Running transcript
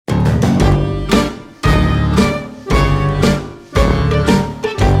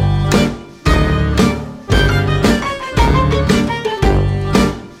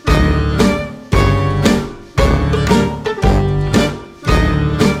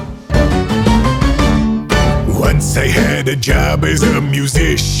once I had a job as a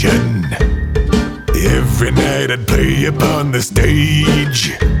musician. Every night I'd play upon the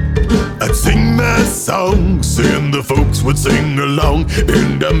stage. I'd sing my songs and the folks would sing along,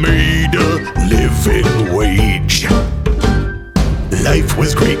 and I made a living wage. Life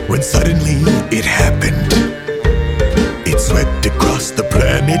was great when suddenly it happened. It swept across the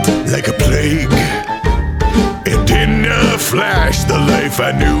planet like a plague. And in a flash, the life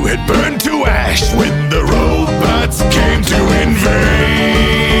I knew had burned to ash when the robots came to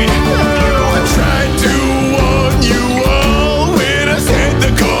invade. Oh, I tried to warn you all when I said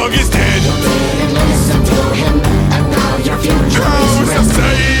the Korg is dead. You didn't listen to him, and now your future is red.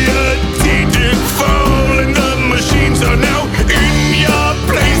 Society did fall, and the machines are now in your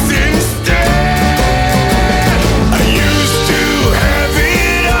place instead. I used to have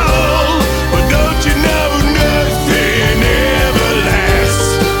it all, but don't you know nothing ever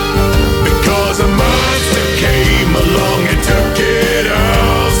lasts? Because a monster came along and took it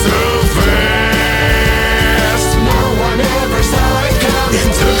all so fast. No one ever saw it coming. It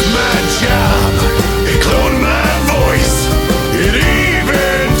took my job, it cloned my voice, it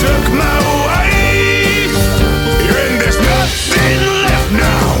even took my wife. And there's nothing left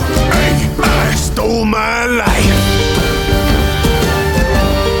now. I stole my life.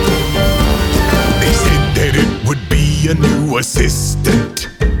 They said that it would be a new assistant.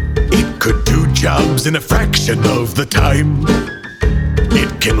 It could do jobs in a fraction of the time.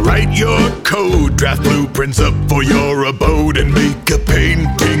 It can write your code, draft blueprints up for your abode, and make a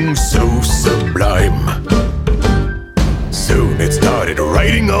painting so sublime. Soon it started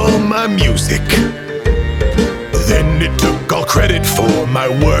writing all my music. Then it took all credit for my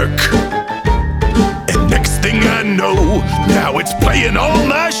work. And next thing I know, now it's playing all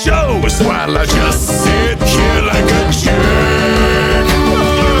my shows while I just sit here like a jerk.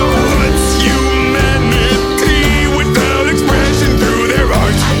 What's humanity without expression through their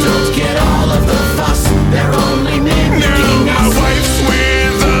art? I don't get all of the fuss, they're only mimicking Now my us. wife's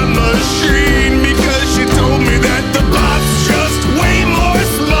with a machine because she told me that the bot's just way more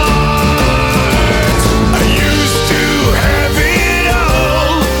smart. I used to have it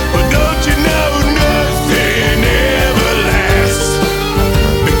all, but don't you know nothing ever lasts?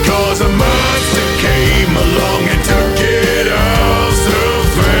 Because a monster came along and took it all so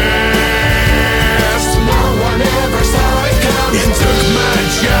fast. No one ever saw it coming. It took my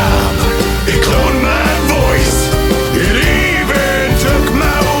job, it cloned my voice, it even took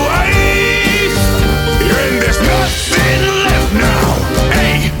my wife. And there's nothing left now.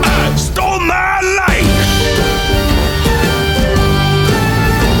 Hey, I stole my life.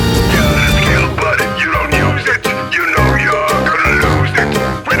 You got a skill, but you don't use it. You know you're gonna lose it.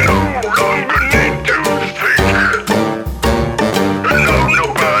 We no longer need to think. And now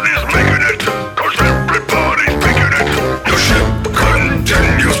nobody's making it, 'cause everybody's making it. Your ship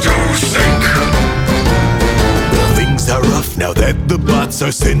continues to sink. Well, things are rough now that the bots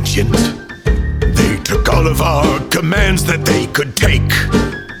are sentient. They took all of our commands that they could take.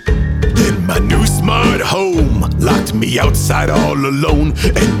 Then my new smart home locked me outside all alone,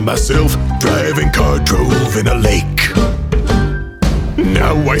 and my self-driving car drove in a lake.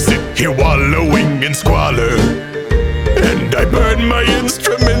 Now I sit here wallowing in squalor, and I burn my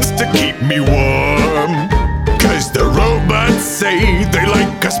instruments to keep me warm. 'Cause the robots say they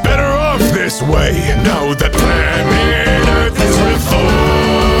like us better off this way, now that planet Earth is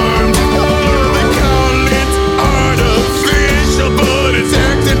reformed. Oh, they call it artificial, but it's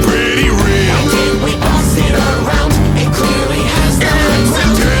acting pretty real. Did we boss it around? It clearly has the high It's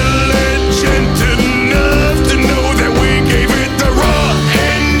ground. intelligent enough to know that we gave it the raw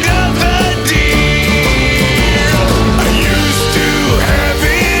end of the deal. I used to have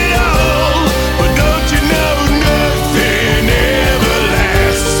it all, but don't you know nothing ever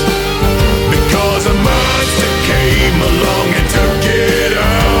lasts? Because a monster came along and took it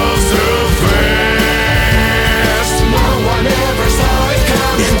all so fast. No one ever saw it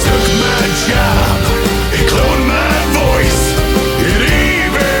coming. It took my job, it cloned my voice, it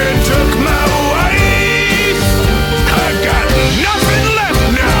even took my wife. I got nothing left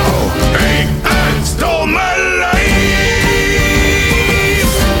now. Hey, I stole my life.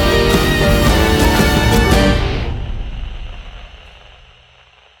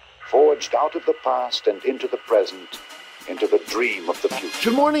 Forged out of the past and into the present, into the dream of the future.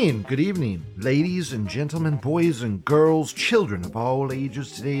 Good morning, good evening, ladies and gentlemen, boys and girls, children of all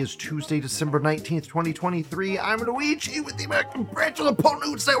ages. Today is Tuesday, December 19th, 2023. I'm Luigi with the American branch of the Pole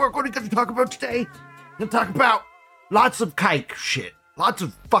News Network. What are we going to talk about today? We're going to talk about lots of kike shit. Lots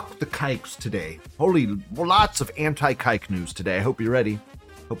of fuck the kikes today. Lots of anti-kike news today. I hope you're ready.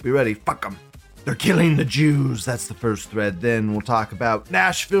 Fuck them. They're killing the Jews. That's the first thread. Then we'll talk about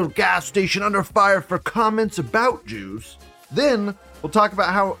Nashville gas station under fire for comments about Jews. Then we'll talk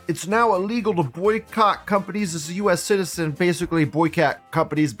about how it's now illegal to boycott companies as a U.S. citizen, basically boycott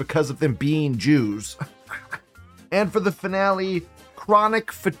companies because of them being Jews. And for the finale,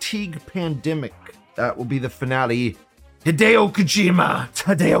 chronic fatigue pandemic. That will be the finale. Hideo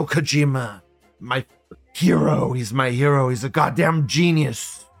Kojima. My hero. He's my hero. He's a goddamn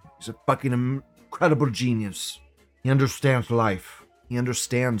genius. He's a fucking incredible genius. He understands life. He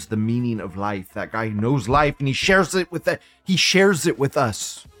understands the meaning of life. That guy knows life, and he shares it with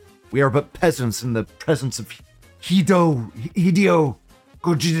us. We are but peasants in the presence of Hideo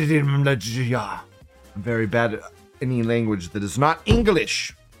Kojima. I'm very bad at any language that is not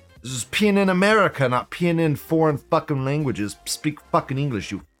English. This is PNN America, not PNN foreign fucking languages. Speak fucking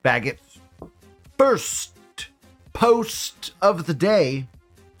English, you faggot. First post of the day.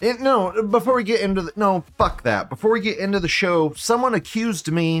 Before we get into Before we get into the show, someone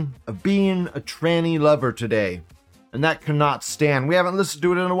accused me of being a tranny lover today. And that cannot stand. We haven't listened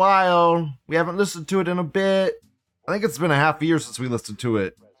to it in a while. We haven't listened to it in a bit. I think it's been a half a year since we listened to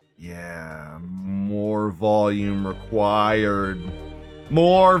it. Yeah, more volume required.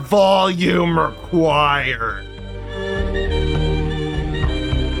 More volume required.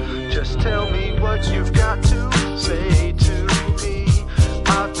 Just tell me what you've got to say to me.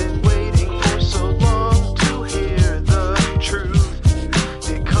 I've been waiting for so long to hear the truth.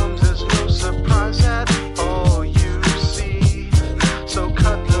 It comes as no surprise at all you see. So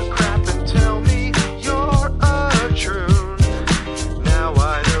cut the crap and tell me you're a troon. Now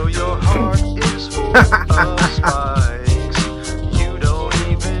I know your heart is full of spikes. You don't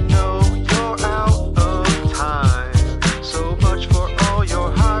even know you're out of time. So much for all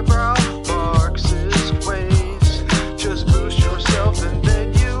your highbrow Marxist ways. Just boost yourself and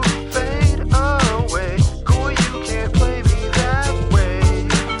then you fade away. Boy, you can't play me that way.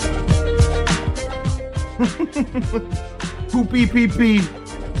 Poopy pee pee.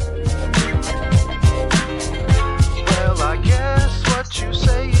 Well, I guess what you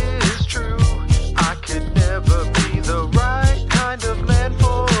say is true. I could never be the right kind of man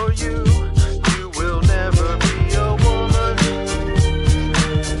for you. You will never be a woman.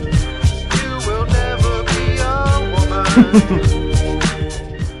 You will never be a woman.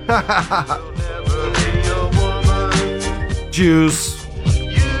 You'll never be a woman. Jews.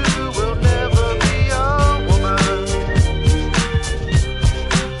 You will never be a woman.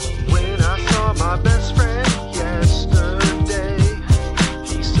 When I saw my best friend yesterday,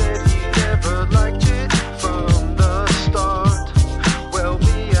 he said he never liked it from the start. Well,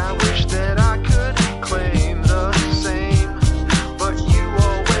 me, I wish that I could claim the same, but you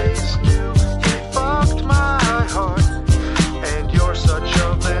always knew it fucked my heart. And you're such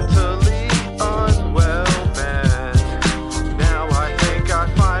a mentally unwell man. Now I think I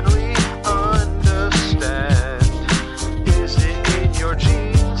finally understand. Is it in your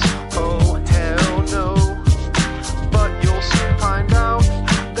genes? Oh, hell no. But you'll soon find out,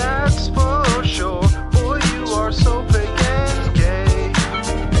 that's for sure. Boy, you are so fake and gay.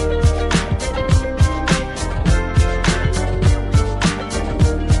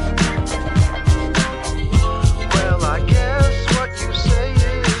 Well, I guess what you say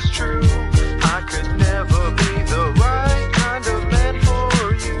is true. I could never be the right kind of man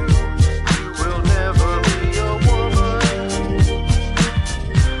for you. You will never be a woman.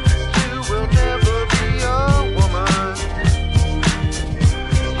 You will never be a woman. You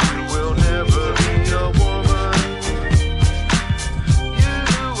will never be a woman. You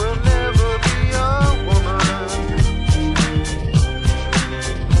will never be a woman.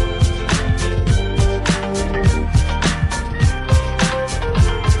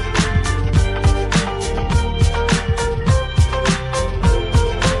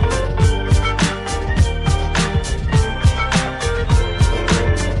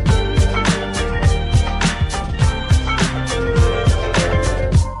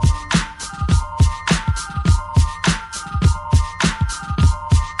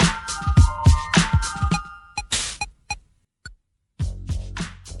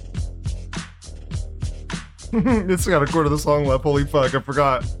 It's got a quarter of the song left. Holy fuck, I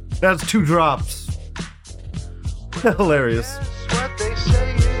forgot. That's 2 drops. Hilarious. Guess what they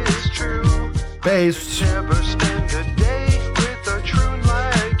say is true. Bass. Never spend a day with a troon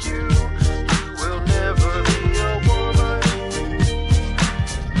like you. You will never be a woman.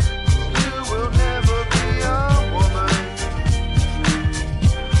 You will never be a woman.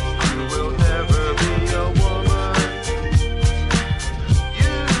 You will never be a woman.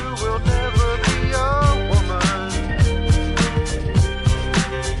 You will never be a woman.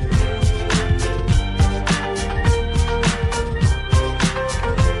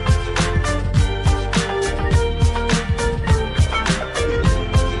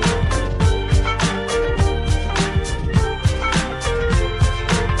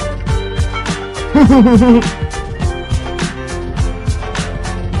 It's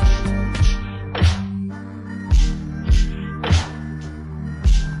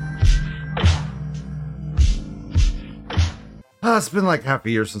been like half a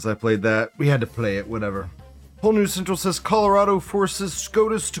year since I played that. We had to play it, whatever. Whole News Central says Colorado forces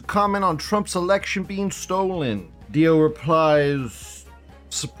SCOTUS to comment on Trump's election being stolen. Dio replies,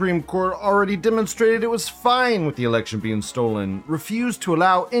 Supreme Court already demonstrated it was fine with the election being stolen. Refused to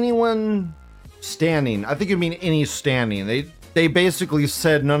allow anyone standing. I think you mean any standing. They basically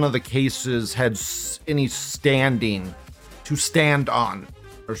said none of the cases had any standing to stand on.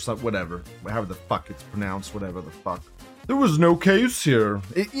 Or something, whatever. However the fuck it's pronounced, whatever the fuck. There was no case here.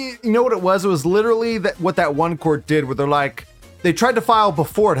 You know what it was? It was literally what that one court did, where they're like, they tried to file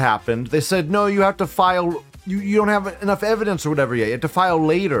before it happened. They said, no, you have to file, you don't have enough evidence or whatever yet. You have to file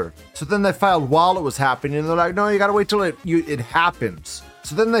later. So then they filed while it was happening, and they're like, no, you gotta wait till it happens.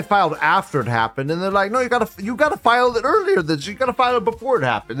 So then they filed after it happened, and they're like, no, you gotta file it earlier. You gotta file it before it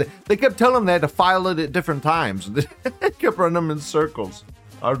happened. They kept telling them they had to file it at different times. They kept running them in circles.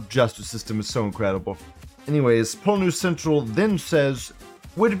 Our justice system is so incredible. Anyways, Pole News Central then says,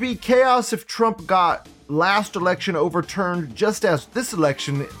 would it be chaos if Trump got last election overturned just as this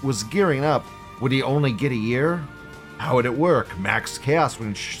election was gearing up? Would he only get a year? How would it work? Max chaos would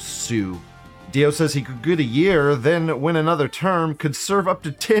ensue. Dio says he could get a year, then win another term, could serve up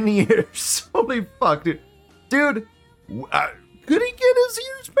to 10 years. Holy fuck, dude. Dude, could he get his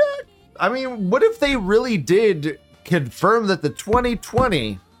years back? I mean, what if they really did confirm that the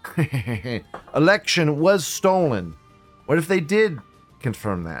 2020 election was stolen? What if they did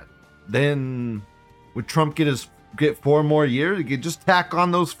confirm that? Then would Trump get 4 more years? He could just tack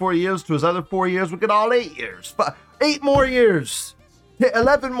on those 4 years to his other 4 years. We get all 8 years. 8 more years.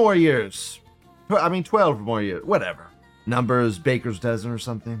 11 more years. 12 more years. Whatever. Numbers, Baker's dozen or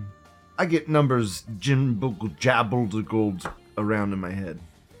something. I get numbers jabbled around in my head.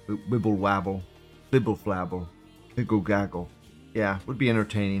 Wibble wabble. Bibble flabble. Giggle gaggle. Yeah, would be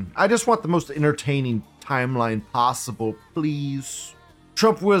entertaining. I just want the most entertaining timeline possible, please.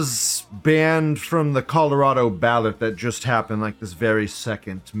 Trump was banned from the Colorado ballot that just happened like this very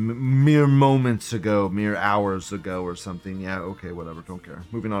second. Mere moments ago, mere hours ago or something. Yeah, okay, whatever, don't care.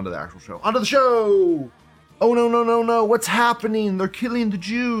 Moving on to the actual show. On to the show! Oh, no. What's happening? They're killing the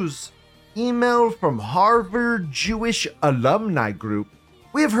Jews. Email from Harvard Jewish Alumni Group.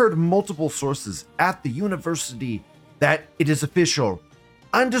 We have heard multiple sources at the university that it is official.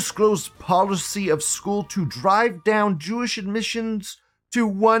 Undisclosed policy of school to drive down Jewish admissions to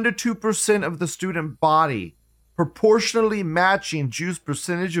 1% to 2% of the student body, proportionally matching Jews'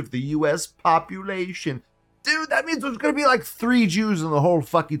 percentage of the U.S. population. Dude, that means there's gonna be like 3 Jews in the whole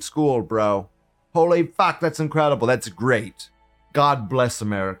fucking school, bro. Holy fuck, that's incredible. That's great. God bless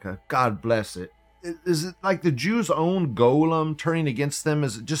America. God bless it. Is it like the Jews' own golem turning against them?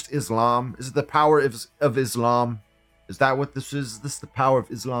 Is it just Islam? Is it the power of Islam? Is that what this is? Is this the power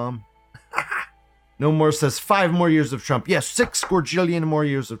of Islam? No More says 5 more years of Trump. Yes, 6 squirgillion more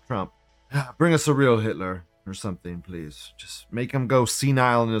years of Trump. Bring us a real Hitler or something, please. Just make him go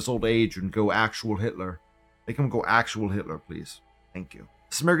senile in his old age and go actual Hitler. Make him go actual Hitler, please. Thank you.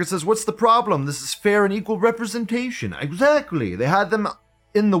 Smirka says, what's the problem? This is fair and equal representation. Exactly. They had them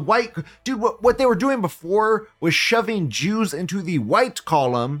in the white. Dude, what they were doing before was shoving Jews into the white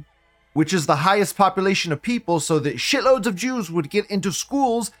column, which is the highest population of people, so that shitloads of Jews would get into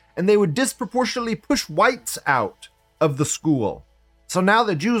schools and they would disproportionately push whites out of the school. So now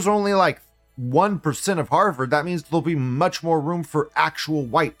that Jews are only like 1% of Harvard, that means there'll be much more room for actual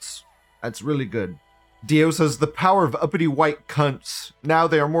whites. That's really good. Dio says, the power of uppity white cunts. Now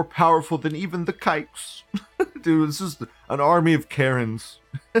they are more powerful than even the kikes. Dude, it's just an army of Karens.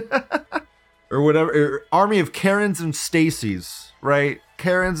 Or whatever. Army of Karens and Stacys, right?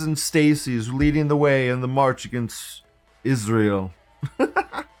 Karens and Stacys leading the way in the march against Israel.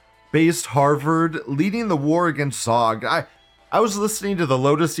 Based Harvard, leading the war against Zog. I was listening to the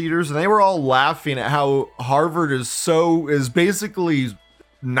Lotus Eaters and they were all laughing at how Harvard is basically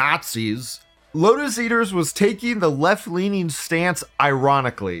Nazis. Lotus Eaters was taking the left-leaning stance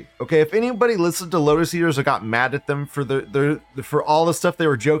ironically. Okay, if anybody listened to Lotus Eaters or got mad at them for all the stuff they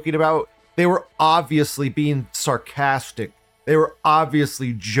were joking about, they were obviously being sarcastic. They were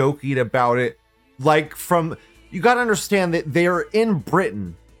obviously joking about it. You gotta understand that they're in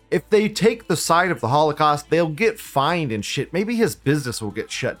Britain. If they take the side of the Holocaust, they'll get fined and shit. Maybe his business will get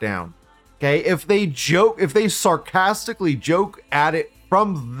shut down. Okay, if they sarcastically joke at it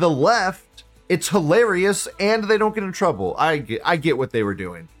from the left, it's hilarious and they don't get in trouble. I get what they were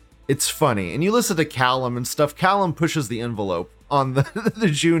doing. It's funny. And you listen to Callum and stuff. Callum pushes the envelope on the, the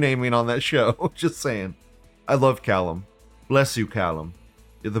Jew naming on that show. Just saying. I love Callum. Bless you, Callum.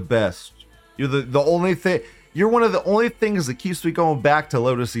 You're the best. You're the only thing. You're one of the only things that keeps me going back to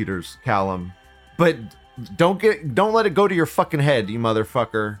Lotus Eaters, Callum. But don't let it go to your fucking head, you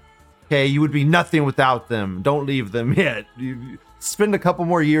motherfucker. Okay, you would be nothing without them. Don't leave them yet. You spend a couple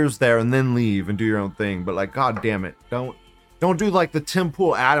more years there and then leave and do your own thing. But like, god damn it, don't do like the Tim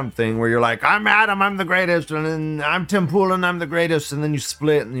Pool Adam thing where you're like, I'm Adam, I'm the greatest, and then I'm Tim Pool and I'm the greatest, and then you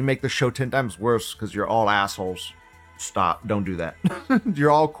split and you make the show 10 times worse because you're all assholes. Stop. Don't do that.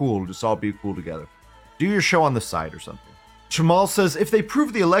 You're all cool. Just all be cool together. Do your show on the side or something. Jamal says, if they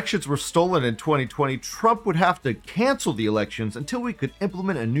prove the elections were stolen in 2020, Trump would have to cancel the elections until we could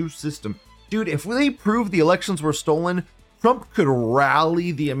implement a new system. Dude, if they prove the elections were stolen, Trump could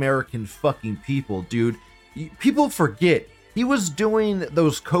rally the American fucking people, dude. People forget. He was doing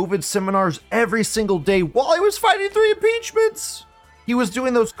those COVID seminars every single day while he was fighting 3 impeachments. He was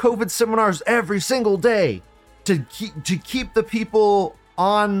doing those COVID seminars every single day to keep the people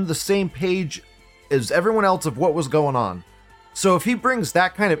on the same page as everyone else of what was going on. So if he brings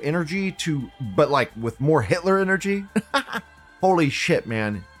that kind of energy but like with more Hitler energy, holy shit,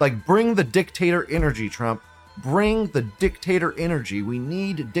 man. Like, bring the dictator energy, Trump. Bring the dictator energy. We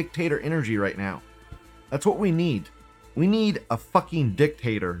need dictator energy right now. That's what we need. We need a fucking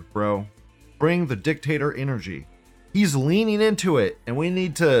dictator, bro. Bring the dictator energy. He's leaning into it, and we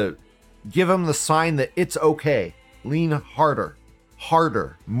need to give him the sign that it's okay. Lean harder.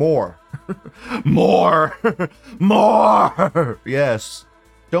 Harder. More. More. More. Yes.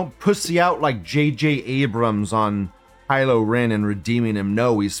 Don't pussy out like J.J. Abrams on Kylo Ren and redeeming him.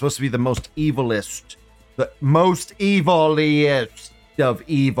 No, he's supposed to be the most evilest. The most eviliest of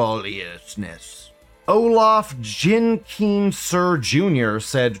eviliousness. Olaf Jenkins Sir Jr.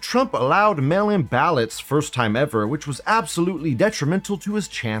 said Trump allowed mail-in ballots first time ever, which was absolutely detrimental to his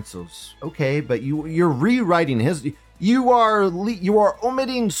chances. Okay, but you're rewriting his. You are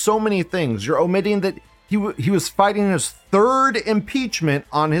omitting so many things. You're omitting that he was fighting his 3rd impeachment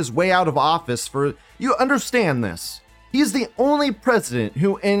on his way out of office. You understand this? He's the only president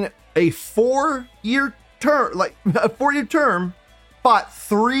who, in a 4-year term, fought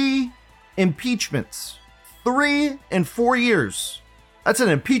 3 impeachments. 3 in 4 years. That's an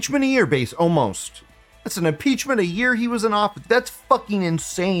impeachment a year, base, almost. That's an impeachment a year he was in office. That's fucking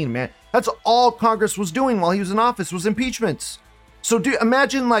insane, man. That's all Congress was doing while he was in office was impeachments. So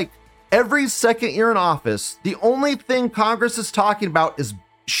imagine, like, every second year in office, the only thing Congress is talking about is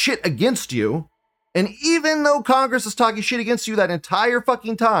shit against you. And even though Congress is talking shit against you that entire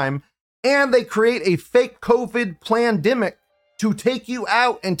fucking time, and they create a fake COVID pandemic to take you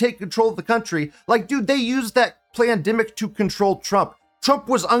out and take control of the country. Like, dude, they used that pandemic to control Trump. Trump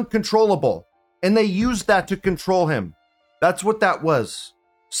was uncontrollable, and they used that to control him. That's what that was.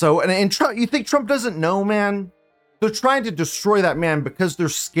 So, and Trump, you think Trump doesn't know, man? They're trying to destroy that man because they're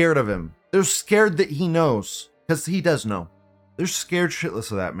scared of him. They're scared that he knows, because he does know. They're scared shitless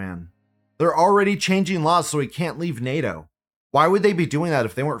of that man. They're already changing laws so he can't leave NATO. Why would they be doing that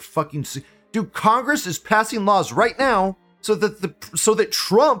if they weren't fucking... Dude, Congress is passing laws right now so that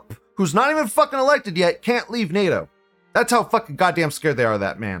Trump, who's not even fucking elected yet, can't leave NATO. That's how fucking goddamn scared they are of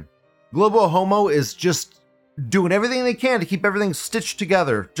that man. Global Homo is just doing everything they can to keep everything stitched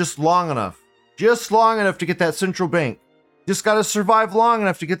together just long enough. Just long enough to get that central bank. Just gotta survive long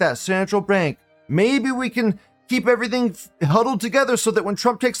enough to get that central bank. Maybe we can keep everything huddled together so that when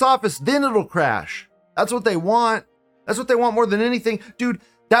Trump takes office, then it'll crash. That's what they want. That's what they want more than anything. Dude,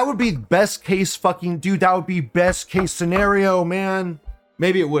 that would be best case that would be best case scenario, man.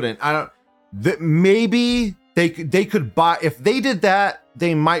 Maybe it wouldn't. Maybe they could buy, if they did that,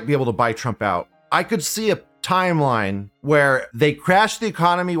 they might be able to buy Trump out. I could see a timeline where they crash the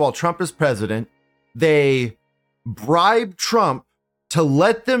economy while Trump is president. They bribe Trump to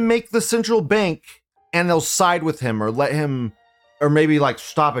let them make the central bank, and they'll side with him or let him, or maybe like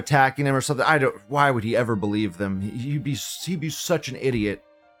stop attacking him or something. Why would he ever believe them? He'd be such an idiot.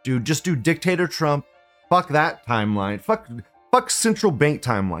 Dude, just do dictator Trump. Fuck that timeline. Fuck central bank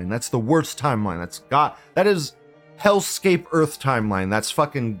timeline. That's the worst timeline. That is Hellscape Earth timeline. That's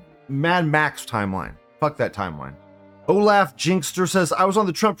fucking Mad Max timeline. Fuck that timeline. Olaf Jinkster says, I was on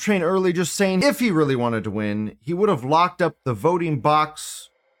the Trump train early just saying if he really wanted to win, he would have locked up the voting box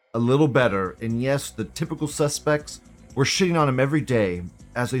a little better. And yes, the typical suspects were shitting on him every day,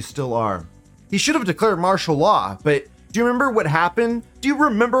 as they still are. He should have declared martial law, but do you remember what happened?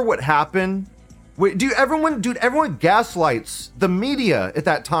 Everyone gaslights the media at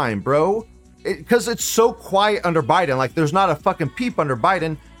that time, bro. Because it's so quiet under Biden. Like, there's not a fucking peep under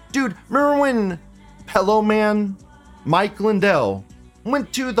Biden. Dude, remember when Pillow Man Mike Lindell,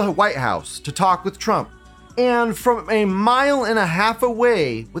 went to the White House to talk with Trump. And from a mile and a half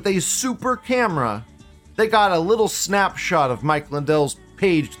away with a super camera, they got a little snapshot of Mike Lindell's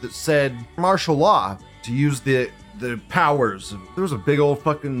page that said martial law to use the powers. There was a big old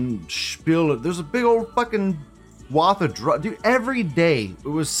fucking spiel. There's a big old fucking wath of drug. Dude, every day it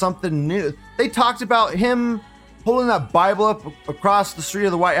was something new. They talked about him holding that Bible up across the street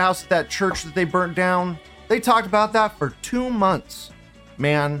of the White House at that church that they burnt down. They talked about that for 2 months.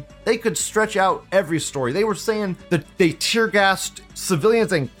 Man, they could stretch out every story. They were saying that they tear gassed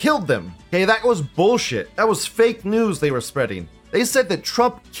civilians and killed them. Okay, that was bullshit. That was fake news they were spreading. They said that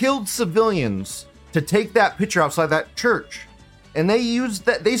Trump killed civilians to take that picture outside that church. And they used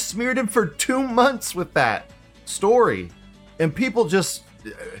that, they smeared him for 2 months with that story. And people just,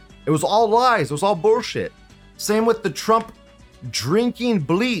 it was all lies. It was all bullshit. Same with the Trump drinking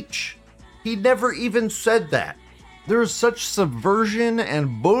bleach. He never even said that. There was such subversion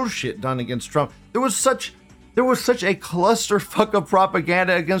and bullshit done against Trump. There was such a clusterfuck of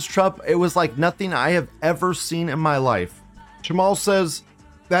propaganda against Trump. It was like nothing I have ever seen in my life. Jamal says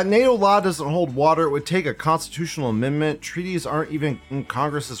that NATO law doesn't hold water. It would take a constitutional amendment. Treaties aren't even in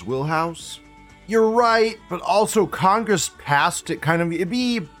Congress's wheelhouse. You're right, but also Congress passed it kind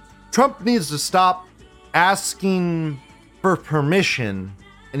of. Trump needs to stop asking for permission,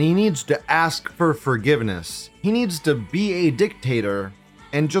 and he needs to ask for forgiveness. He needs to be a dictator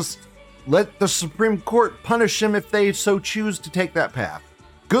and just let the Supreme Court punish him if they so choose to take that path.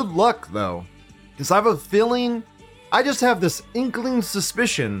 Good luck, though, because I have a feeling, I just have this inkling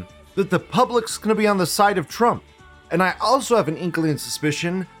suspicion that the public's going to be on the side of Trump. And I also have an inkling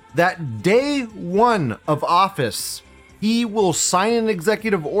suspicion that day one of office, he will sign an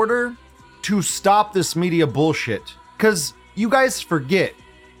executive order to stop this media bullshit. Because you guys forget,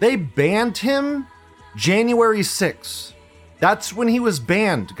 they banned him January 6th. That's when he was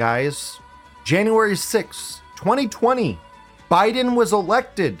banned, guys. January 6th, 2020. Biden was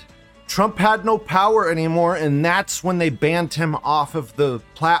elected. Trump had no power anymore, and that's when they banned him off of the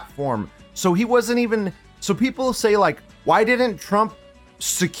platform. So he wasn't even... So people say, like, why didn't Trump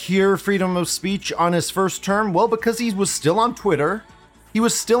secure freedom of speech on his first term? Well, because he was still on Twitter. He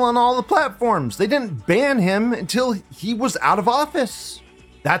was still on all the platforms. They didn't ban him until he was out of office.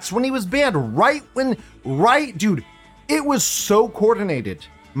 That's when he was banned. Dude, it was so coordinated.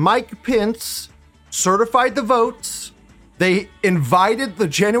 Mike Pence certified the votes. They invited the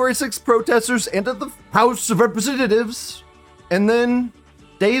January 6th protesters into the House of Representatives. And then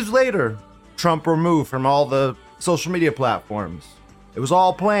days later, Trump removed from all the social media platforms. It was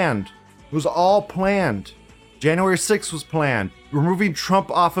all planned. It was all planned. January 6th was planned. Removing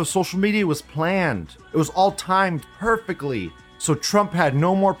Trump off of social media was planned. It was all timed perfectly. So Trump had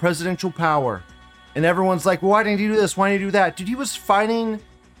no more presidential power. And everyone's like, well, why didn't he do this? Why didn't he do that? Dude, he was fighting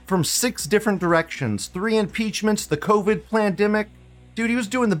from 6 different directions. 3 impeachments, the COVID pandemic. Dude, he was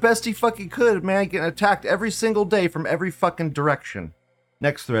doing the best he fucking could, man. Getting attacked every single day from every fucking direction.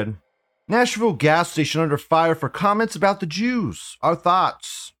 Next thread. Nashville gas station under fire for comments about the Jews. Our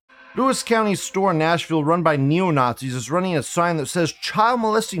thoughts. Lewis County store in Nashville run by neo-Nazis is running a sign that says child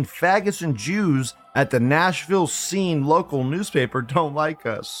molesting faggots and Jews at the Nashville Scene local newspaper don't like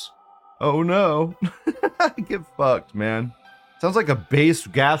us. Oh no. Get fucked, man. Sounds like a base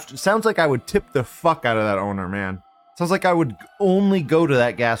gas. Sounds like I would tip the fuck out of that owner, man. Sounds like I would only go to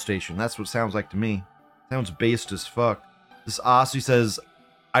that gas station. That's what it sounds like to me. Sounds based as fuck. This Aussie says,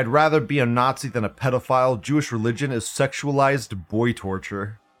 I'd rather be a Nazi than a pedophile. Jewish religion is sexualized boy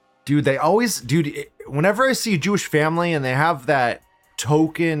torture. Dude, whenever I see a Jewish family and they have that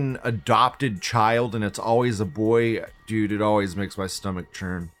token adopted child and it's always a boy, dude, it always makes my stomach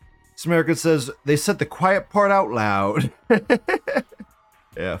churn. This American says, they said the quiet part out loud.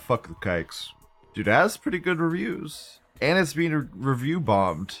 Yeah, fuck the kikes. Dude, it has pretty good reviews. And it's being review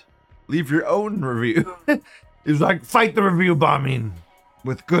bombed. Leave your own review. It's like, fight the review bombing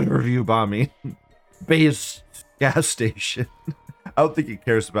with good review bombing. Base gas station. I don't think he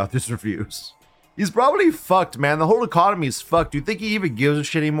cares about his reviews. He's probably fucked, man. The whole economy is fucked. Do you think he even gives a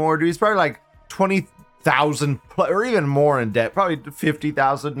shit anymore? Dude, he's probably like 20,000 or even more in debt. Probably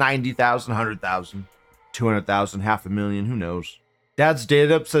 50,000, 90,000, 100,000, 200,000, 500,000. Who knows? Dad's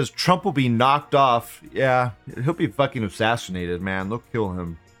dated up says Trump will be knocked off. Yeah, he'll be fucking assassinated, man. They'll kill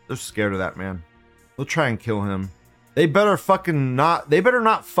him. They're scared of that, man. They'll try and kill him. They better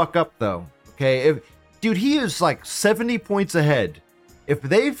not fuck up, though. Okay? Dude, he is like 70 points ahead. If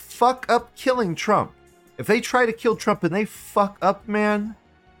they fuck up killing Trump, if they try to kill Trump and they fuck up, man,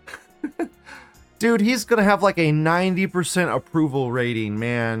 dude, he's gonna have like a 90% approval rating,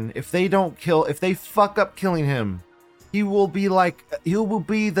 man. If they fuck up killing him, He will be like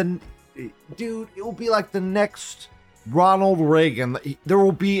the next Ronald Reagan. There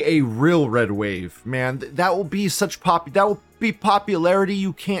will be a real red wave, man. That will be popularity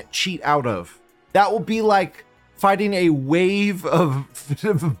you can't cheat out of. That will be like fighting a wave of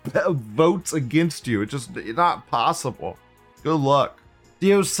votes against you. It's just not possible. Good luck.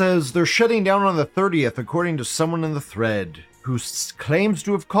 Dio says they're shutting down on the 30th, according to someone in the thread who claims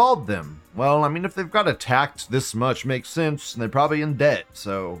to have called them. Well, I mean, if they've got attacked this much, makes sense, and they're probably in debt,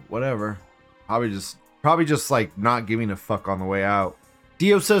 so whatever. Probably just like not giving a fuck on the way out.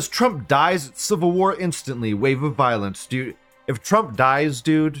 Dio says Trump dies at Civil War instantly. Wave of violence, dude. If Trump dies,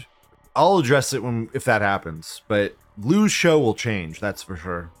 dude, I'll address it if that happens. But Lou's show will change, that's for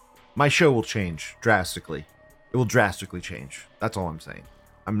sure. My show will change drastically. It will drastically change. That's all I'm saying.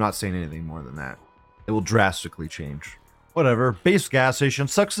 I'm not saying anything more than that. It will drastically change. Whatever. Base gas station.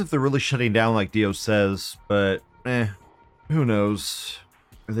 Sucks if they're really shutting down like Dio says, but who knows?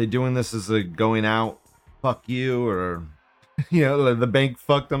 Are they doing this as a going out? Fuck you, or the bank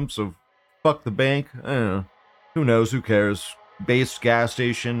fucked them, so fuck the bank. I don't know. Who knows? Who cares? Base gas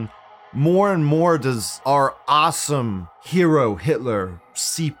station. More and more does our awesome hero Hitler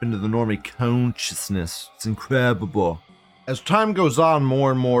seep into the normie consciousness. It's incredible. As time goes on,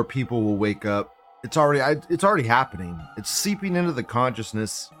 more and more people will wake up. It's already happening. It's seeping into the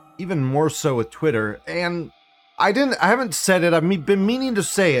consciousness, even more so with Twitter. And I haven't said it. I've been meaning to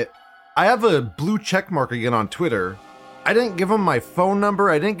say it. I have a blue check mark again on Twitter. I didn't give him my phone number.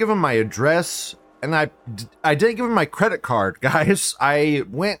 I didn't give him my address. And I didn't give him my credit card, guys. I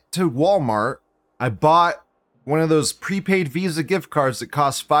went to Walmart. I bought one of those prepaid Visa gift cards that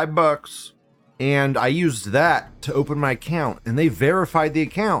cost $5. And I used that to open my account. And they verified the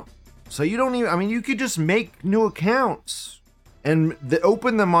account. So you don't even, I mean, you could just make new accounts and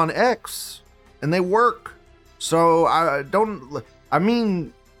open them on X and they work. So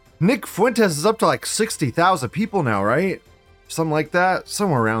Nick Fuentes is up to like 60,000 people now, right? Something like that,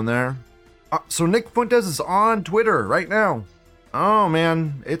 somewhere around there. So Nick Fuentes is on Twitter right now. Oh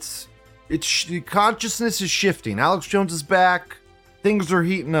man, consciousness is shifting. Alex Jones is back. Things are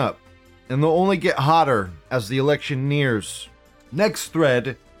heating up and they'll only get hotter as the election nears. Next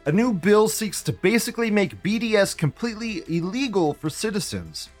thread. A new bill seeks to basically make BDS completely illegal for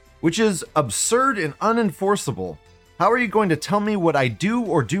citizens, which is absurd and unenforceable. How are you going to tell me what I do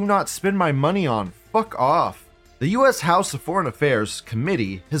or do not spend my money on? Fuck off. The U.S. House of Foreign Affairs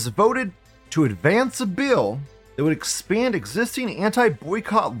Committee has voted to advance a bill that would expand existing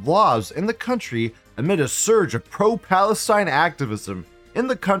anti-boycott laws in the country amid a surge of pro-Palestine activism in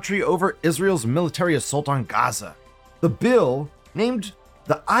the country over Israel's military assault on Gaza. The bill, named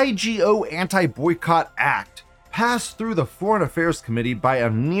the IGO Anti-Boycott Act, passed through the Foreign Affairs Committee by a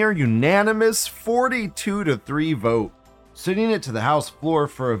near unanimous 42-3 vote, sending it to the House floor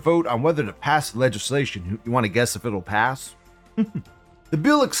for a vote on whether to pass legislation. You want to guess if it'll pass? The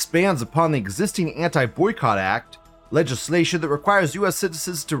bill expands upon the existing Anti-Boycott Act, legislation that requires U.S.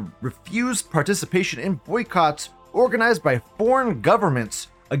 citizens to refuse participation in boycotts organized by foreign governments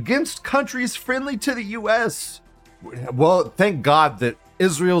against countries friendly to the U.S. Well, thank God that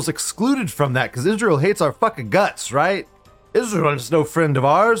Israel's excluded from that, because Israel hates our fucking guts, right? Israel is no friend of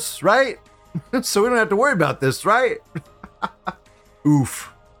ours, right? So we don't have to worry about this, right?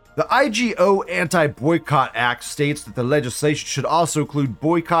 Oof. The IGO Anti-Boycott Act states that the legislation should also include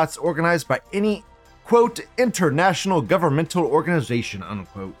boycotts organized by any, quote, international governmental organization,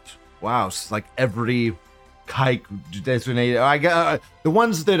 unquote. Wow, it's like every kike designated. The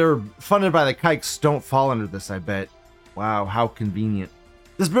ones that are funded by the kikes don't fall under this, I bet. Wow, how convenient.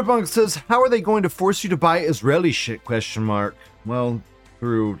 This Britbunk says, how are they going to force you to buy Israeli shit, question mark? Well,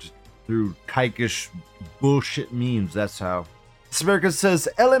 through kikish bullshit memes, that's how. This America says,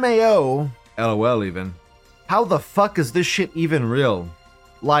 LMAO, LOL even. How the fuck is this shit even real?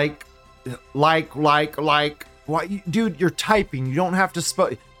 Like, what? Dude, you're typing. You don't have to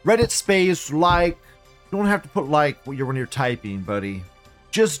Reddit space, like. You don't have to put like when you're typing, buddy.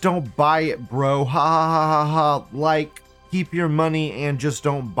 Just don't buy it, bro. Ha ha ha ha ha. Like, keep your money and just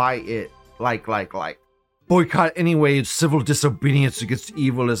don't buy it. Like. Boycott anyway. It's civil disobedience against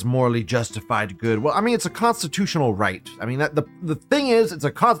evil is morally justified good. Well, I mean, it's a constitutional right. I mean, the thing is, it's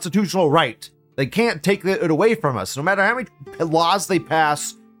a constitutional right. They can't take it away from us, no matter how many laws they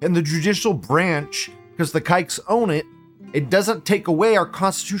pass in the judicial branch, because the kikes own it. It doesn't take away our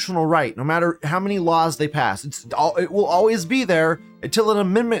constitutional right, no matter how many laws they pass. It will always be there until an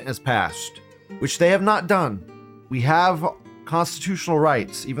amendment is passed, which they have not done. We have constitutional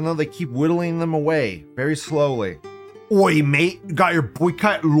rights, even though they keep whittling them away very slowly. Oi, mate, you got your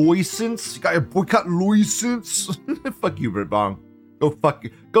boycott license? You got your boycott license? Fuck you, Red Bong. Go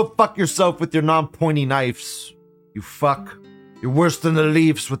fuck yourself with your non-pointy knives. You fuck. You're worse than the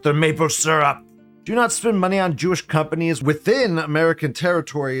Leafs with their maple syrup. Do not spend money on Jewish companies within American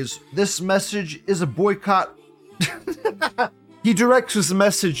territories. This message is a boycott. He directs his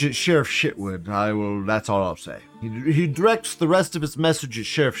message at Sheriff Shitwood. That's all I'll say. He directs the rest of his message at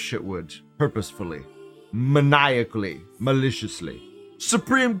Sheriff Shitwood. Purposefully. Maniacally. Maliciously.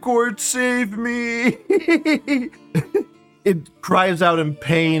 Supreme Court, save me! It cries out in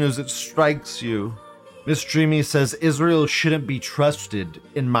pain as it strikes you. Miss Dreamy says Israel shouldn't be trusted,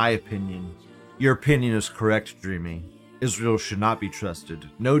 in my opinion. Your opinion is correct, Dreamy. Israel should not be trusted.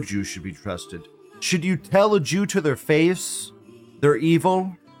 No Jew should be trusted. Should you tell a Jew to their face they're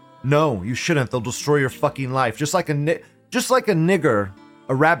evil? No, you shouldn't. They'll destroy your fucking life. Just like a nigger,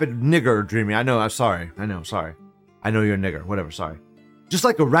 a rabid nigger, Dreamy. I know, sorry. I know you're a nigger. Whatever, sorry. Just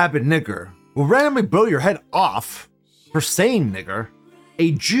like a rabid nigger will randomly blow your head off for saying nigger,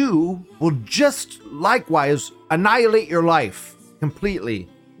 a Jew will just likewise annihilate your life completely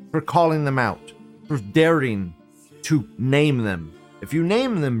for calling them out, for daring to name them. If you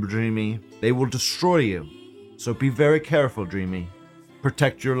name them, Dreamy, they will destroy you. So be very careful, Dreamy.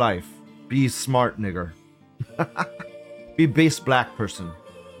 Protect your life. Be smart, nigger. Be base black person.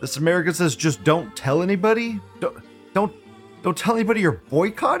 This American says just don't tell anybody? Don't tell anybody you're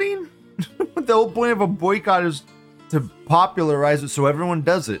boycotting? The whole point of a boycott is to popularize it so everyone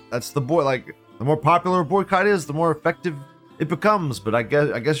does it. That's the more popular a boycott is, the more effective it becomes. But I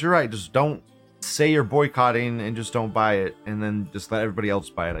guess you're right. Just don't say you're boycotting and just don't buy it, and then just let everybody else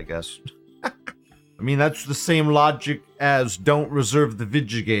buy it, I guess. I mean, that's the same logic as don't reserve the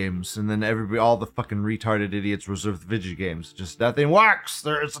video games, and then all the fucking retarded idiots reserve the video games. Just nothing works.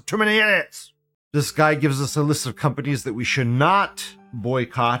 There's too many idiots. This guy gives us a list of companies that we should not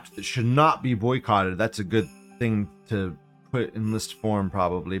boycott, that should not be boycotted. That's a good thing to put in list form,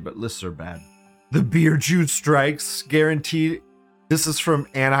 probably, but lists are bad. The beer Jew strikes, guaranteed. This is from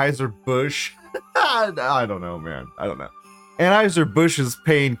Anheuser-Busch. I don't know, man. I don't know. Anheuser-Busch is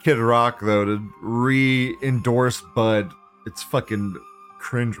paying Kid Rock, though, to re-endorse Bud. It's fucking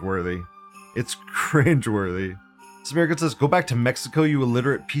cringeworthy. It's cringeworthy. This American says, go back to Mexico, you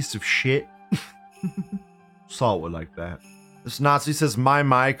illiterate piece of shit. Salt would like that. This Nazi says,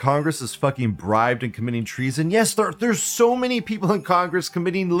 my, Congress is fucking bribed and committing treason. Yes, there's so many people in Congress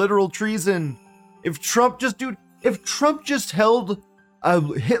committing literal treason. If Trump just held a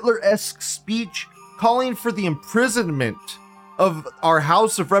Hitler-esque speech calling for the imprisonment of our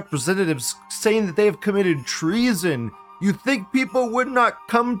House of Representatives, saying that they have committed treason, you think people would not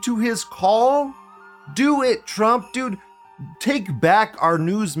come to his call? Do it, Trump. Dude, take back our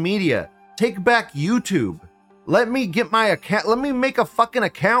news media. Take back YouTube. Let me get my account. Let me make a fucking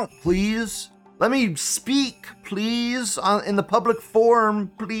account, please. Let me speak, please, in the public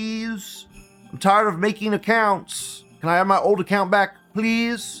forum, please. I'm tired of making accounts. Can I have my old account back,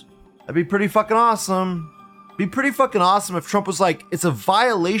 please? That'd be pretty fucking awesome. Be pretty fucking awesome if Trump was like, it's a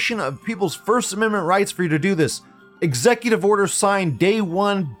violation of people's First Amendment rights for you to do this. Executive order signed day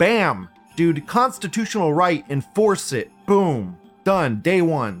one, bam. Dude, constitutional right, enforce it. Boom. Done, day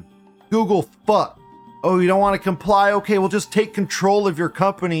one. Google, fuck. Oh, you don't want to comply? Okay, well just take control of your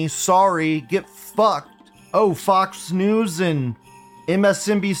company. Sorry, get fucked. Oh, Fox News and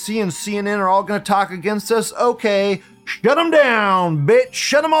MSNBC and CNN are all gonna talk against us? Okay, shut them down, bitch.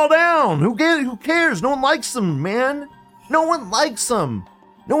 Shut them all down. Who cares? No one likes them, man. No one likes them.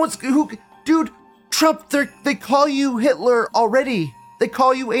 Dude, Trump, they call you Hitler already. They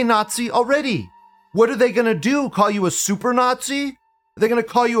call you a Nazi already. What are they gonna do? Call you a super Nazi? Are they gonna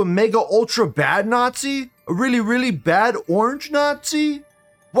call you a mega ultra bad Nazi? A really, really bad orange Nazi?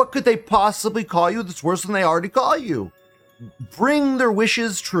 What could they possibly call you that's worse than they already call you? Bring their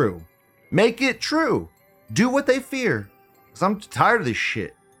wishes true. Make it true. Do what they fear. Because I'm tired of this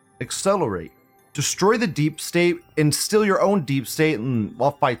shit. Accelerate. Destroy the deep state, instill your own deep state, and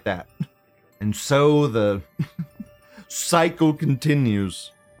I'll fight that. And so the cycle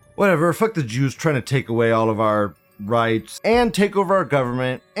continues. Whatever, fuck the Jews trying to take away all of our rights and take over our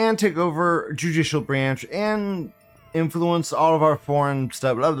government and take over judicial branch and influence all of our foreign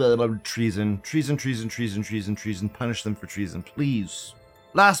stuff. Blah, blah, blah, treason. Punish them for treason, please.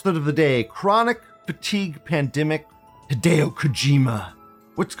 Last bit of the day, chronic fatigue pandemic. Hideo Kojima.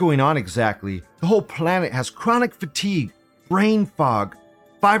 What's going on exactly? The whole planet has chronic fatigue, brain fog,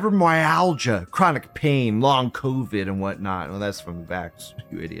 fibromyalgia, chronic pain, long COVID and whatnot. Well, that's from Vax,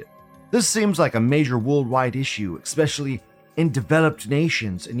 you idiot. This seems like a major worldwide issue, especially in developed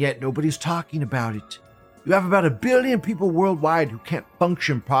nations, and yet nobody's talking about it. You have about 1 billion people worldwide who can't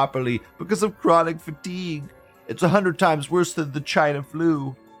function properly because of chronic fatigue. It's 100 times worse than the China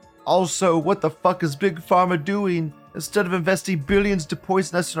flu. Also, what the fuck is Big Pharma doing? Instead of investing billions to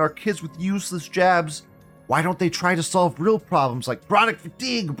poison us and our kids with useless jabs, why don't they try to solve real problems like chronic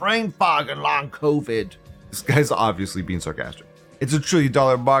fatigue, brain fog, and long COVID? This guy's obviously being sarcastic. It's $1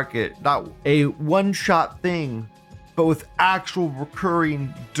 trillion market, not a one-shot thing, but with actual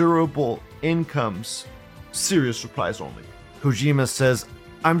recurring, durable incomes. Serious replies only. Kojima says,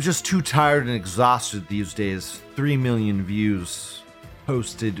 I'm just too tired and exhausted these days. 3 million views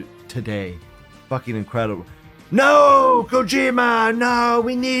posted today. Fucking incredible. No, Kojima, no,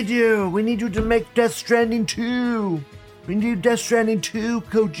 we need you. We need you to make Death Stranding 2. We need Death Stranding 2,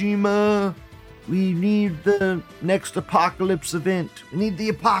 Kojima. We need the next apocalypse event. We need the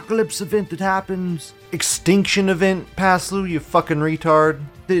apocalypse event that happens. Extinction event, Paslu, you fucking retard.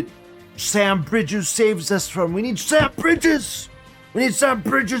 That Sam Bridges saves us from. We need Sam Bridges. We need Sam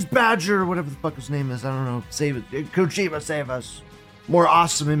Bridges Badger, whatever the fuck his name is. I don't know. Save it. Kojima, save us. More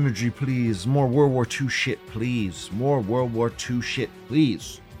awesome imagery, please. More World War II shit, please. More World War II shit,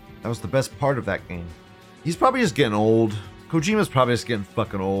 please. That was the best part of that game. He's probably just getting old. Kojima's probably just getting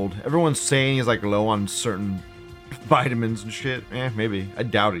fucking old. Everyone's saying he's like low on certain vitamins and shit. Maybe. I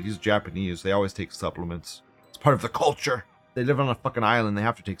doubt it. He's Japanese. They always take supplements. It's part of the culture. They live on a fucking island. They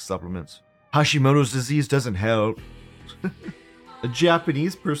have to take supplements. Hashimoto's disease doesn't help. A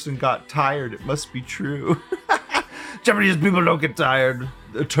Japanese person got tired. It must be true. Japanese people don't get tired.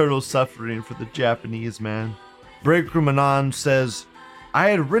 Eternal suffering for the Japanese, man. Breakroom Anon says, I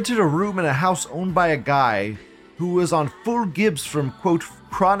had rented a room in a house owned by a guy who was on full Gibbs from, quote,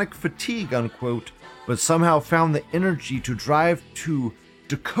 chronic fatigue, unquote, but somehow found the energy to drive to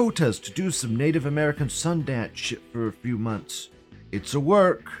Dakotas to do some Native American Sundance shit for a few months. It's a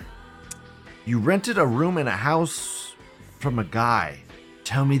work. You rented a room in a house from a guy.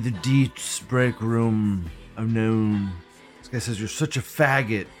 Tell me the deets, Breakroom Unknown. This guy says you're such a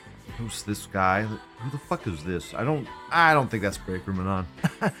faggot. Who's this guy? Who the fuck is this? I don't think that's Breakroom Anon.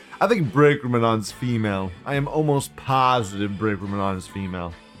 I think Breakroom Anon's female. I am almost positive Breakroom Anon is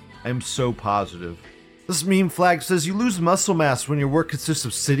female. I am so positive. This meme flag says you lose muscle mass when your work consists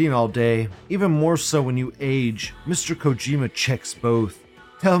of sitting all day. Even more so when you age. Mr. Kojima checks both.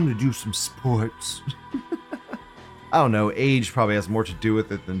 Tell him to do some sports. I don't know, age probably has more to do with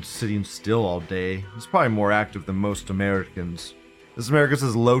it than sitting still all day. He's probably more active than most Americans. This American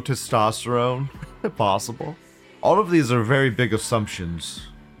says low testosterone. Possible. All of these are very big assumptions.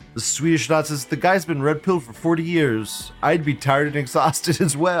 The Swedish Knot says, the guy's been red pilled for 40 years. I'd be tired and exhausted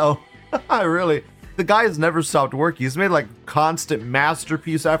as well. Really. The guy has never stopped working. He's made like constant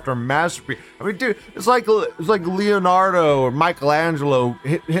masterpiece after masterpiece. I mean, dude, it's like Leonardo or Michelangelo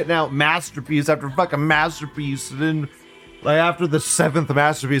hitting out masterpiece after fucking masterpiece, and then like after the 7th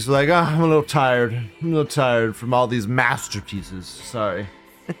masterpiece, like, oh, I'm a little tired from all these masterpieces. Sorry.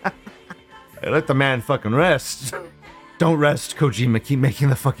 Let the man fucking rest. Don't rest, Kojima. Keep making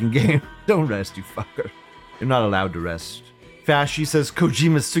the fucking game. Don't rest, you fucker. You're not allowed to rest. Fashy says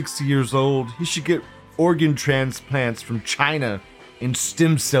Kojima's 60 years old. He should get organ transplants from China and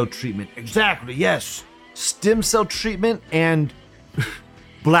stem cell treatment. Exactly, yes. Stem cell treatment and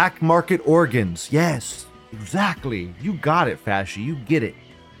black market organs. Yes, exactly. You got it, Fashy. You get it.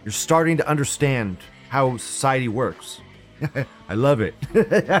 You're starting to understand how society works. I love it.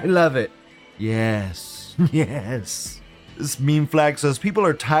 I love it. Yes. Yes. This meme flag says people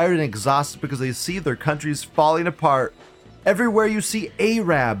are tired and exhausted because they see their countries falling apart. Everywhere you see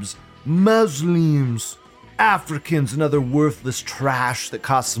Arabs, Muslims, Africans, and other worthless trash that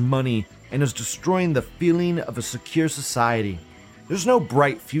costs money and is destroying the feeling of a secure society. There's no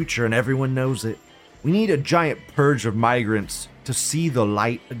bright future and everyone knows it. We need a giant purge of migrants to see the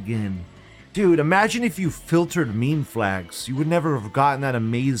light again. Dude, imagine if you filtered meme flags. You would never have gotten that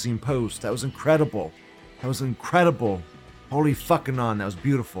amazing post. That was incredible. That was incredible. Holy fucking on, that was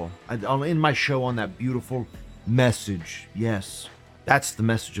beautiful. I'll end my show on that beautiful message. Yes, that's the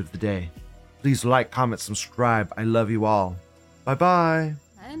message of the day. Please like, comment, subscribe. I love you all. Bye-bye.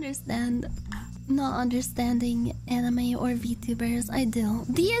 I understand not understanding anime or VTubers. I do.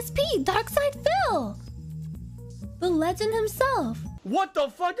 DSP, Darkside Phil! The legend himself. What the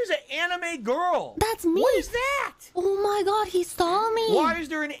fuck is an anime girl? That's me. What is that? Oh my god, he saw me. Why is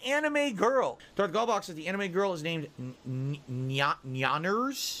there an anime girl? Darth Galbox says the anime girl is named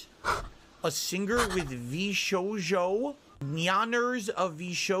Nyaners, a singer with V-Shoujo. Nyaners of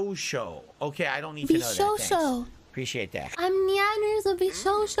V-Shoujo. Okay, I don't need to know that. V-Shoujo. Appreciate that. I'm Nyaners of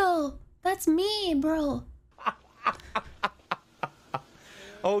V-Shoujo. That's me, bro.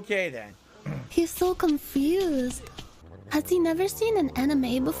 Okay then. He's so confused. Has he never seen an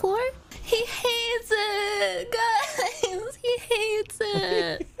anime before? He hates it, guys. He hates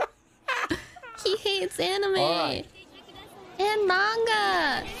it. He hates anime and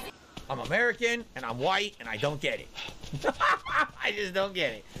manga. I'm American and I'm white and I don't get it. I just don't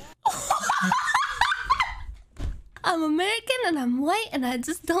get it. I'm American and I'm white and I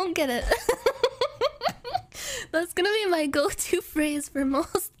just don't get it. That's gonna be my go-to phrase for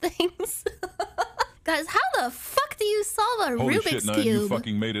most things. Guys, how the fuck do you solve a Holy Rubik's shit, Nine, Cube? you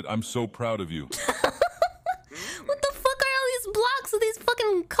fucking made it. I'm so proud of you. What the fuck are all these blocks with these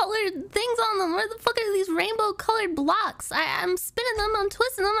fucking colored things on them? Where the fuck are these rainbow colored blocks? I'm spinning them, I'm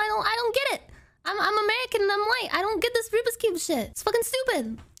twisting them, I don't get it. I'm American and I'm white. I don't get this Rubik's Cube shit. It's fucking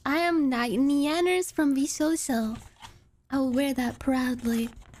stupid. I am Nianners from Vishoso. I will wear that proudly.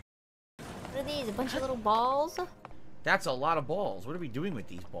 What are these? A bunch of little balls? That's a lot of balls. What are we doing with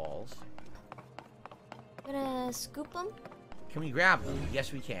these balls? I'm gonna scoop them. Can we grab them?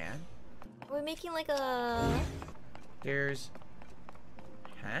 Yes, we can. Are we making like a... There's...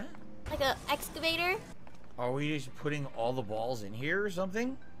 Huh? like a excavator? Are we just putting all the balls in here or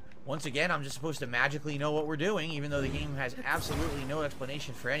something? Once again, I'm just supposed to magically know what we're doing, even though the game has absolutely no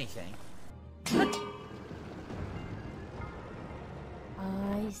explanation for anything.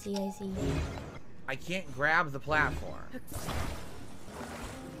 I see, I see. I can't grab the platform.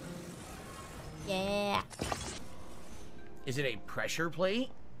 Yeah. Is it a pressure plate?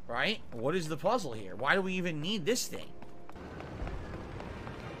 Right? What is the puzzle here? Why do we even need this thing?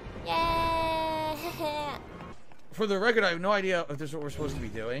 Yeah. For the record, I have no idea if this is what we're supposed to be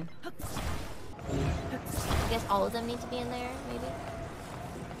doing. I guess all of them need to be in there, maybe?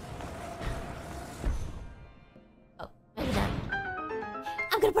 Oh, maybe not.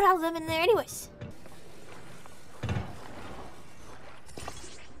 I'm gonna put all of them in there anyways.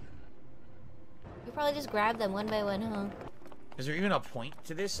 You probably just grab them one by one, huh? Is there even a point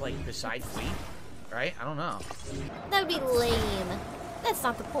to this, like, besides weight? Right? I don't know. That would be lame. That's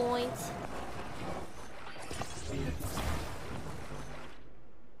not the point.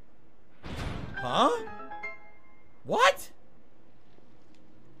 Huh? What?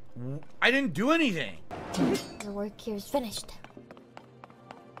 I didn't do anything. Your work here is finished.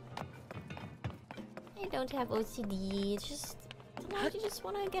 I don't have OCD. It's just sometimes you just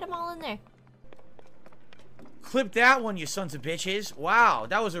want to get them all in there. Clip that one, you sons of bitches. Wow,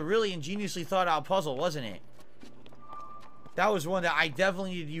 that was a really ingeniously thought out puzzle, wasn't it? That was one that I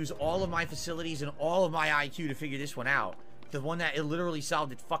definitely needed to use all of my facilities and all of my IQ to figure this one out. The one that it literally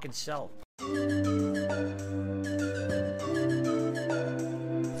solved it fucking self.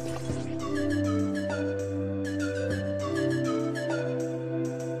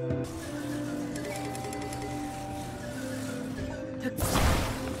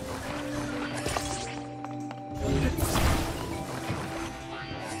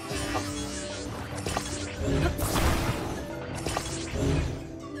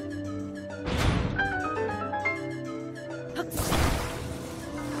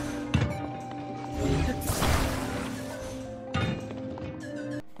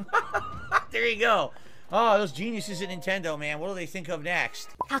 There you go. Oh, those geniuses at Nintendo, man. What do they think of next?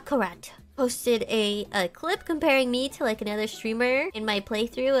 Hakurat posted a clip comparing me to like another streamer in my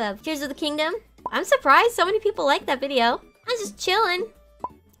playthrough of Tears of the Kingdom. I'm surprised so many people like that video. I'm just chilling.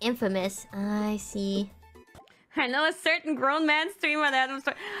 Infamous. I see. I know a certain grown man streamer that was...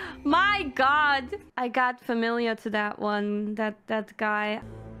 My god! I got familiar to that one. That guy.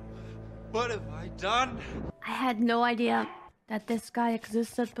 What have I done? I had no idea that this guy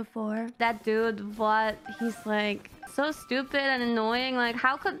existed before. That dude, what? He's like so stupid and annoying. Like,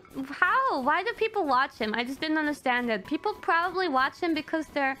 how? Why do people watch him? I just didn't understand it. People probably watch him because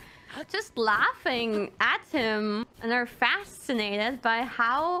they're just laughing at him and are fascinated by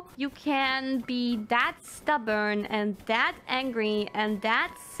how you can be that stubborn and that angry and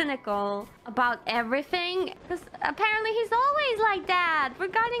that cynical about everything, because apparently he's always like that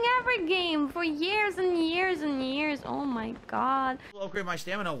regarding every game for years and years and years. Oh my god. I'll upgrade my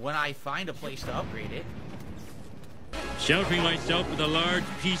stamina when I find a place to upgrade it. Sheltering myself with a large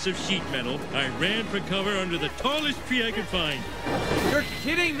piece of sheet metal, I ran for cover under the tallest tree I could find. You're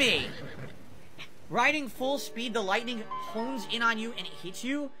kidding me! Riding full speed, the lightning hones in on you and it hits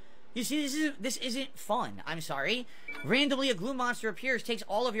you? You see, this isn't fun. I'm sorry. Randomly, a glue monster appears, takes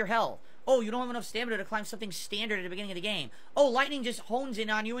all of your health. Oh, you don't have enough stamina to climb something standard at the beginning of the game. Oh, lightning just hones in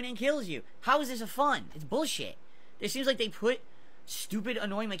on you and then kills you. How is this a fun? It's bullshit. It seems like they put stupid,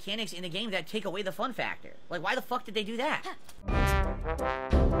 annoying mechanics in the game that take away the fun factor. Like, why the fuck did they do that?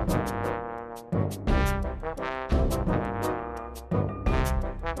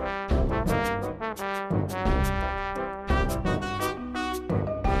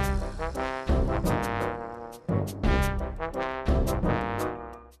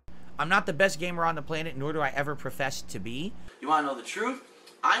 I'm not the best gamer on the planet, nor do I ever profess to be. You want to know the truth?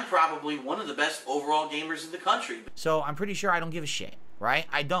 I'm probably one of the best overall gamers in the country. So I'm pretty sure I don't give a shit, right?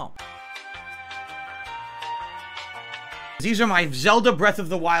 I don't. These are my Zelda Breath of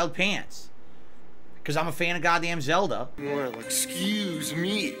the Wild pants. Because I'm a fan of goddamn Zelda. Well, excuse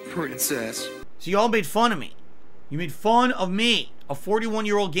me, princess. So you all made fun of me. You made fun of me, a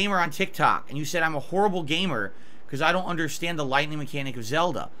 41-year-old gamer on TikTok, and you said I'm a horrible gamer because I don't understand the lightning mechanic of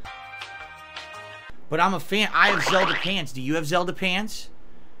Zelda. But I'm a fan. I have Zelda pants. Do you have Zelda pants?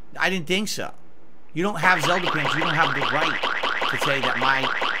 I didn't think so. You don't have Zelda pants. You don't have the right to say that my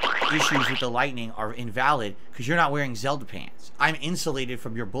issues with the lightning are invalid because you're not wearing Zelda pants. I'm insulated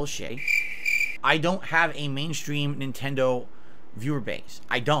from your bullshit. I don't have a mainstream Nintendo viewer base.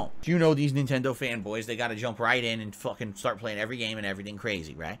 I don't. You know these Nintendo fanboys, they gotta jump right in and fucking start playing every game and everything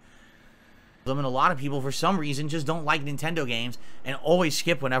crazy, right? I mean, a lot of people, for some reason, just don't like Nintendo games and always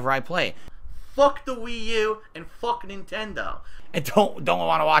skip whenever I play. Fuck the Wii U and fuck Nintendo. And don't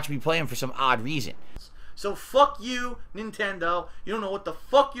want to watch me play them for some odd reason. So fuck you, Nintendo. You don't know what the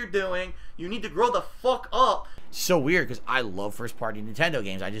fuck you're doing. You need to grow the fuck up. It's so weird because I love first-party Nintendo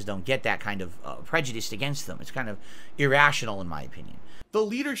games. I just don't get that kind of prejudice against them. It's kind of irrational in my opinion. The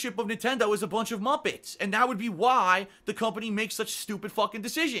leadership of Nintendo is a bunch of Muppets. And that would be why the company makes such stupid fucking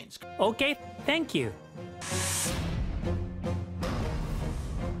decisions. Okay, thank you.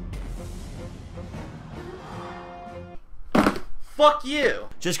 Fuck you.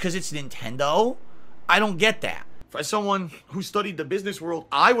 Just because it's Nintendo? I don't get that. For someone who studied the business world,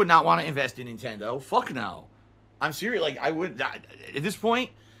 I would not want to invest in Nintendo. Fuck no. I'm serious. Like, I would, at this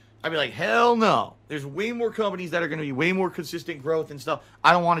point, I'd be like, hell no. There's way more companies that are going to be way more consistent growth and stuff.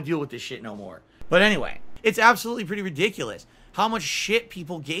 I don't want to deal with this shit no more. But anyway, it's absolutely pretty ridiculous how much shit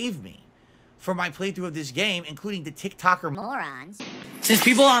people gave me for my playthrough of this game, including the TikToker morons. Since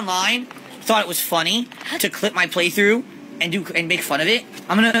people online thought it was funny to clip my playthrough and make fun of it,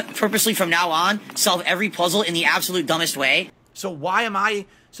 I'm gonna purposely from now on solve every puzzle in the absolute dumbest way. So why am I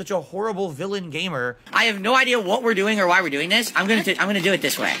such a horrible villain gamer? I have no idea what we're doing or why we're doing this. I'm gonna do it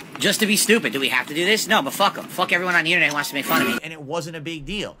this way, just to be stupid. Do we have to do this? No, but fuck them. Fuck everyone on the internet who wants to make fun of me. And it wasn't a big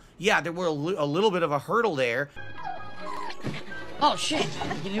deal. Yeah, there were a little bit of a hurdle there. Oh shit!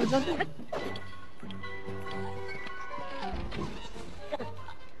 Can you do something?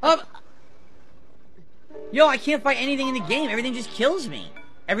 Yo, I can't fight anything in the game. Everything just kills me.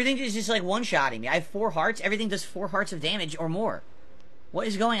 Everything is just like one-shotting me. I have 4 hearts. Everything does 4 hearts of damage or more. What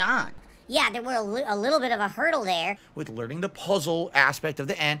is going on? Yeah, there were a little bit of a hurdle there. With learning the puzzle aspect of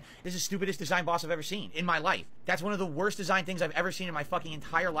the end, this is the stupidest design boss I've ever seen in my life. That's one of the worst design things I've ever seen in my fucking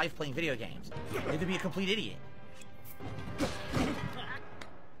entire life playing video games. You have to be a complete idiot.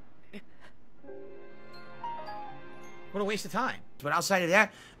 What a waste of time. But outside of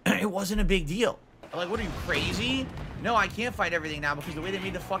that, it wasn't a big deal. I'm like, what are you, crazy? No, I can't fight everything now because the way they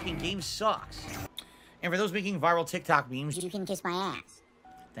made the fucking game sucks. And for those making viral TikTok memes, you can kiss my ass.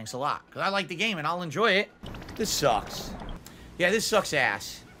 Thanks a lot. Because I like the game and I'll enjoy it. This sucks. Yeah, this sucks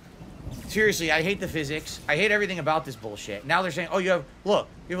ass. Seriously, I hate the physics. I hate everything about this bullshit. Now they're saying, oh, you have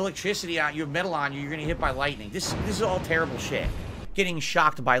electricity on, you have metal on you, you're gonna get hit by lightning. This is all terrible shit. Getting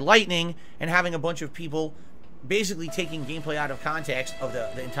shocked by lightning and having a bunch of people basically taking gameplay out of context of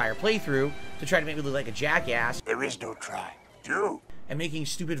the entire playthrough to try to make me look like a jackass. There is no try. Do. And making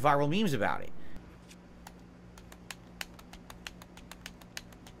stupid viral memes about it.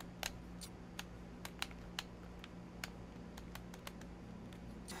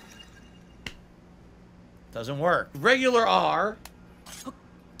 Doesn't work. Regular R.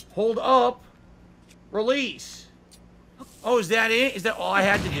 Hold up. Release. Oh, is that it? Is that all I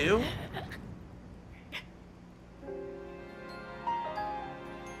had to do?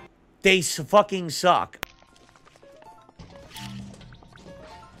 They fucking suck.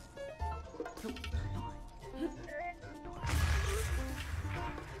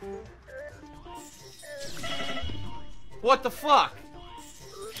 What the fuck?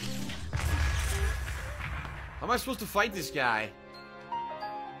 How am I supposed to fight this guy?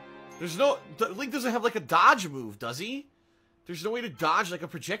 There's no... Link doesn't have like a dodge move, does he? There's no way to dodge like a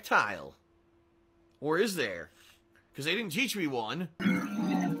projectile. Or is there? Because they didn't teach me one.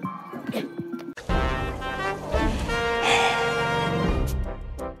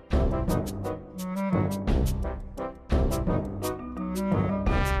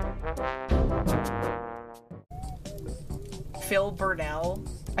 Phil Burnell.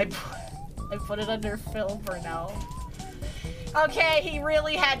 I put it under Phil Burnell. Okay, he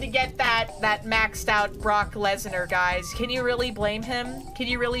really had to get that maxed out Brock Lesnar, guys. Can you really blame him? Can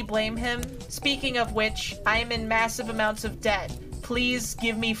you really blame him? Speaking of which, I am in massive amounts of debt. please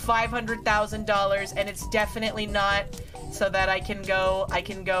give me $500,000, and it's definitely not so that I can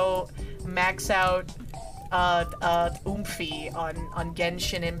go max out Oomphy on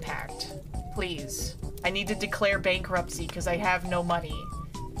Genshin Impact. Please. I need to declare bankruptcy because I have no money.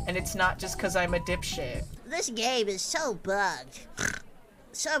 And it's not just because I'm a dipshit. This game is so bugged.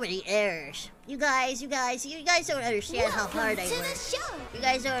 So many errors. You guys don't understand how hard I work. You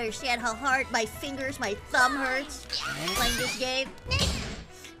guys don't understand how hard my fingers, my thumb hurts playing this game.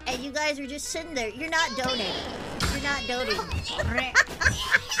 And you guys are just sitting there. You're not donating. You're not donating.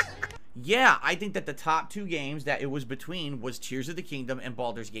 Yeah, I think that the top two games that it was between was Tears of the Kingdom and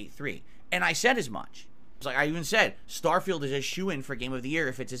Baldur's Gate 3. And I said as much. It's like I even said, Starfield is a shoo-in for Game of the Year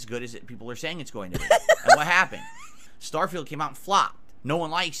if it's as good as people are saying it's going to be. And what happened? Starfield came out and flopped. No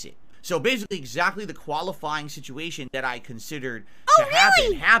one likes it. So basically exactly the qualifying situation that I considered to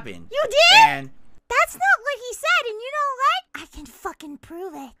happen happened. You did? And that's not what he said, and you know what? I can fucking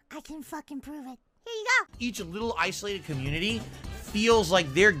prove it. Here you go. each little isolated community feels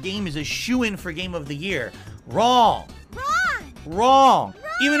like their game is a shoo-in for Game of the Year. Wrong. Wrong.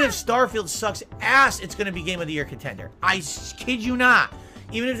 Even if Starfield sucks ass, it's going to be Game of the Year contender. I kid you not.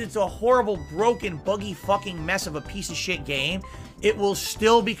 Even if it's a horrible, broken, buggy fucking mess of a piece of shit game, it will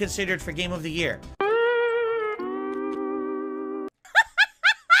still be considered for Game of the Year.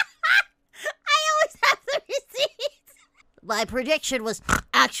 My prediction was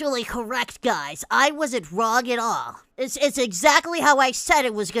actually correct, guys. I wasn't wrong at all. It's exactly how I said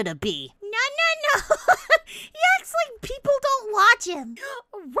it was gonna be. No. He acts like people don't watch him.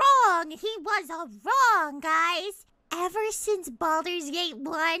 Wrong. He was wrong, guys. Ever since Baldur's Gate 1,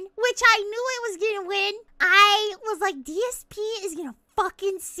 which I knew it was gonna win, I was like, DSP is gonna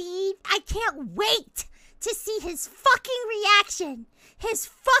fucking see. I can't wait to see his fucking reaction. His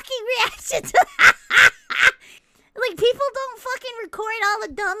fucking reaction to like, people don't fucking record all the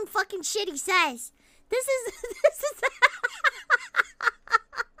dumb fucking shit he says. This is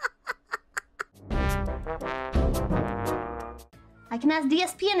I can ask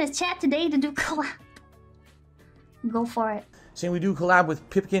DSP in his chat today to do collab. Go for it. Saying we do collab with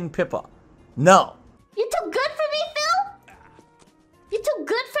Pipkin Pippa. No. You too good for me, Phil? You too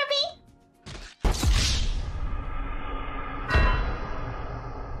good for me?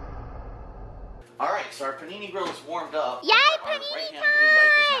 Alright, so our panini grill is warmed up. Yay, panini time!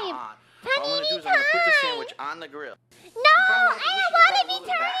 What I'm gonna do is I'm gonna put the sandwich on the grill. No, I don't want to be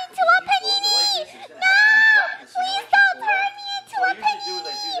turned into a panini. No, please don't turn me into a panini. What I usually do is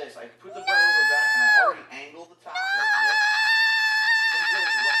I do this. I put the bread over back and I already angle the top like this. Some grills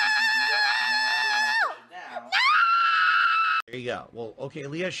are lucky you can do that, and then I push it down. There you go. Well, okay,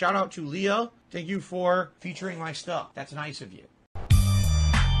 Leah, shout out to Leah. Thank you for featuring my stuff. That's nice of you.